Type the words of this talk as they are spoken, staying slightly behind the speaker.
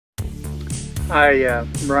Hi,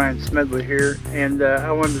 Brian Smedley here, and I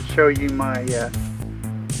wanted to show you my,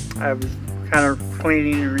 I was kind of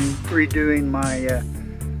cleaning and redoing my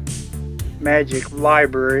magic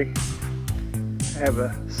library. I have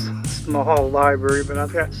a small library, but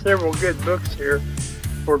I've got several good books here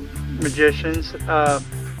for magicians. I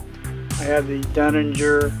have the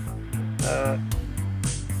Dunninger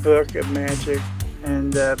book of magic,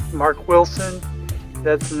 and Mark Wilson.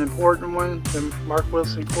 That's an important one, the Mark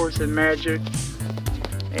Wilson course in magic,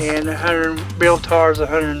 and Bill Tarr's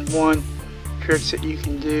 101 tricks that you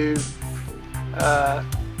can do,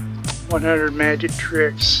 100 magic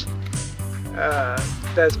tricks.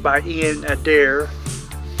 That's by Ian Adair.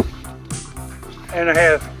 And I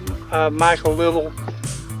have Michael Little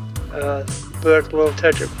book, Little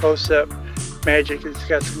Touch of Close-Up Magic. It's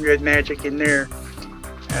got some good magic in there.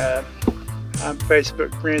 I'm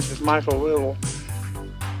Facebook friends with Michael Little.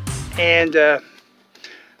 And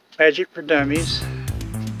Magic for Dummies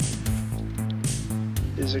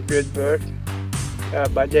is a good book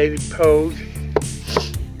by David Pogue.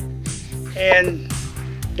 And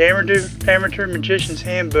the Amateur Magician's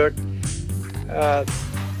Handbook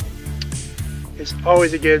is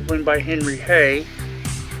always a good one by Henry Hay.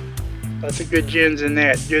 Lots of good gems in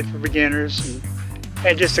that, good for beginners,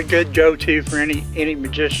 and just a good go-to for any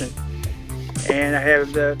magician. And I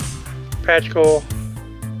have the Practical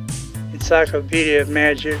Encyclopedia of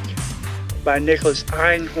Magic by Nicholas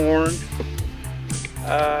Einhorn.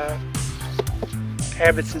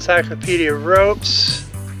 Habits Encyclopedia of Ropes.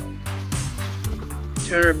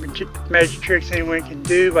 200 Magic Tricks Anyone Can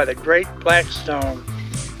Do by the Great Blackstone.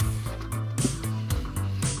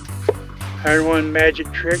 101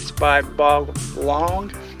 Magic Tricks by Bob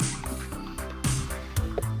Long.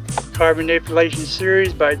 Card Manipulation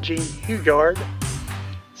Series by Gene Hugard.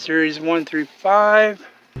 Series 1 through 5.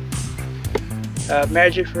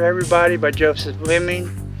 Magic for Everybody by Joseph Lemming.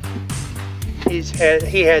 He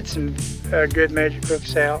had some good magic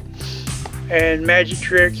books out. And Magic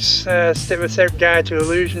Tricks, Step-by-Step Guide to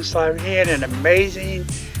Illusion, Sleight of Hand, and Amazing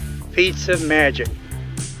Feats of Magic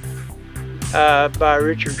by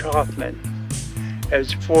Richard Kaufman.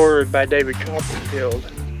 As forwarded by David Copperfield.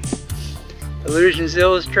 Illusions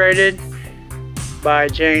Illustrated by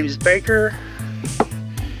James Baker.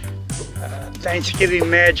 Thanksgiving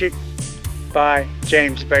Magic by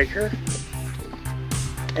James Baker.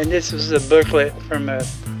 And this is a booklet from a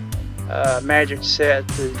magic set,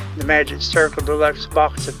 the Magic Circle Deluxe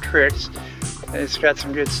Box of Tricks. And it's got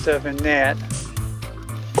some good stuff in that.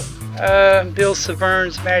 Bill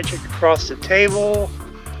Severn's Magic Across the Table.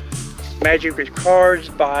 Magic with Cards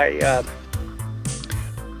by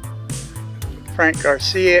Frank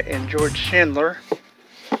Garcia and George Schindler.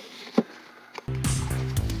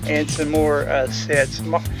 And some more sets.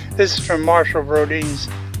 This is from Marshall Brodeen's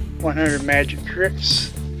 100 Magic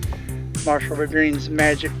Tricks. Marshall Brodeen's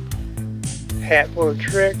Magic Hat Full of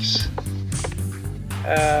Tricks.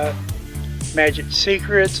 Magic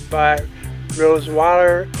Secrets by Rose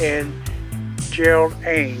Weiler and Gerald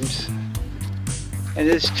Ames. And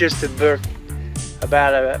this is just a book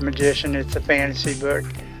about a magician. It's a fantasy book.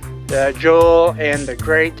 Joel and the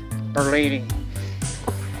Great Merlini.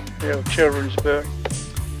 Little children's book.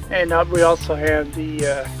 And we also have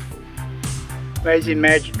the Amazing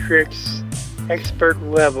Magic Tricks Expert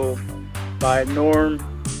Level by Norm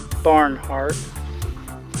Barnhart.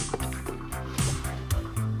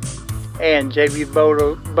 And J.B.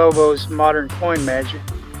 Bobo's Modern Coin Magic.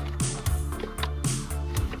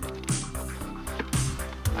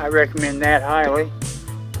 I recommend that highly.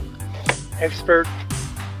 Expert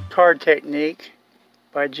Card Technique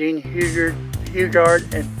by Gene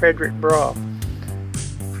Hugard and Frederick Braw.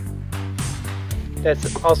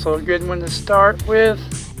 That's also a good one to start with.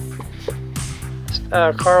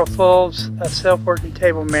 Carl Fulves, Self-Working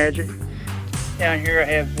Table Magic. Down here I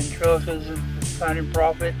have Ventriloquism for Finding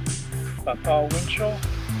Profit by Paul Winchell.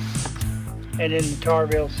 And in the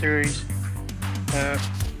Tarville series,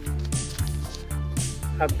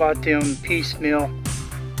 I bought them piecemeal.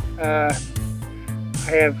 I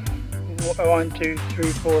have 1, 2,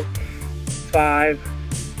 3, 4, 5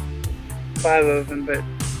 of them, but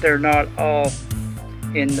they're not all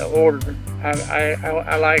in the order.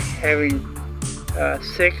 I like having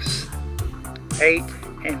 6, 8,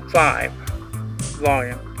 and 5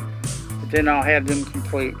 volume, but then I'll have them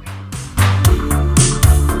complete.